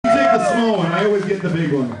get the small one. I always get the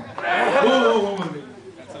big one. Whoa.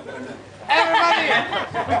 Everybody!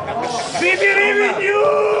 We believe in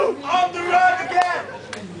you! On the road again!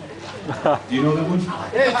 Do you know that one?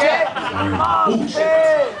 Hey, Jeff! Oh,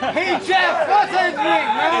 shit. Hey, Jeff! What's that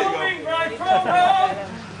drink, man?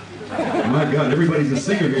 My God, everybody's a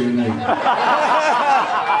singer here tonight.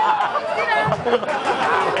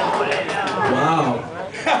 Wow.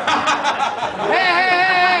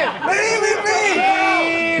 Hey! Believe in me!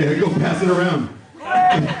 Yeah, go pass it around.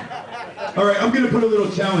 All right, I'm going to put a little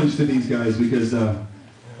challenge to these guys because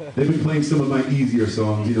they've been playing some of my easier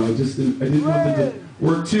songs. You know, I didn't want them to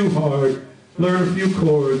work too hard, learn a few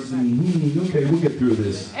chords, and okay, we'll get through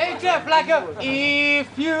this. Hey, Jeff, like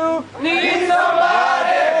if you need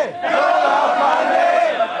somebody, call out my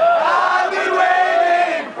name. I'll be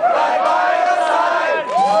waiting right by your side.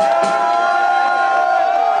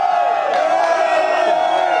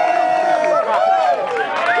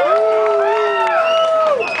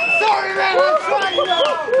 Sorry, man, I'm trying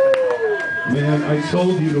now. Man, I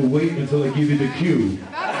told you to wait until I give you the cue.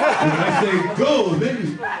 When I say go, then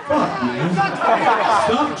you... Fuck, man.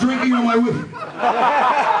 Stop drinking on my whiskey. Yeah,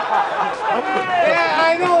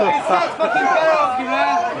 I know, it's not fucking karaoke,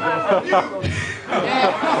 man. Yeah.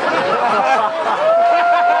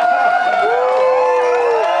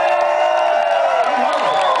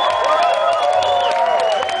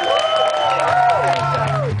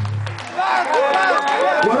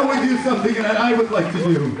 Why don't we do something that I would like to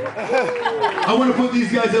do? I want to put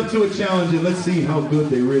these guys up to a challenge and let's see how good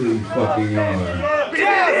they really fucking are.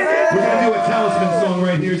 We're going to do a talisman song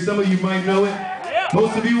right here. Some of you might know it.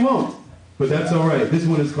 Most of you won't. But that's all right. This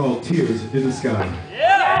one is called Tears in the Sky.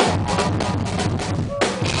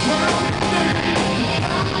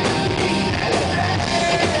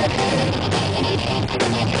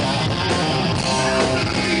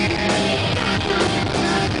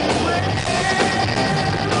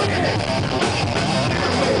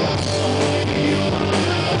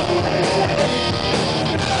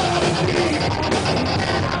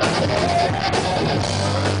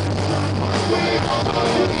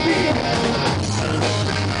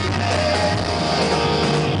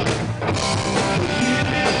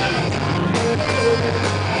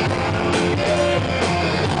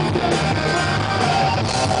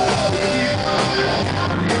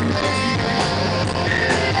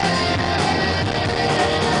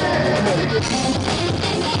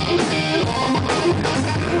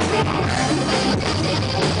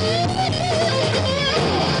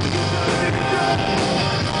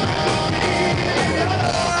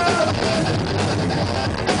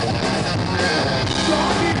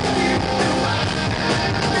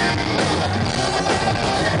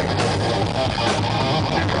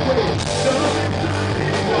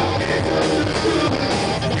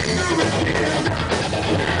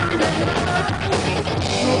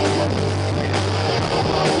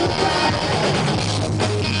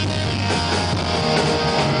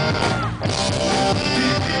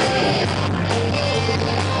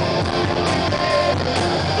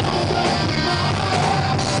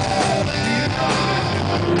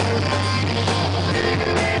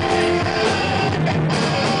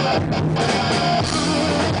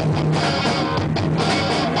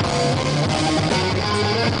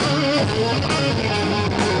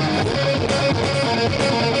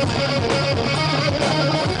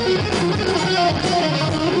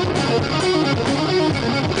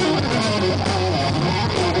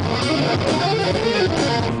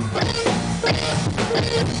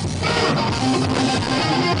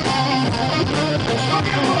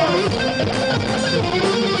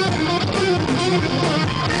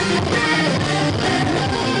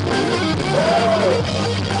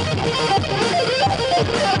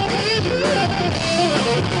 Thank you.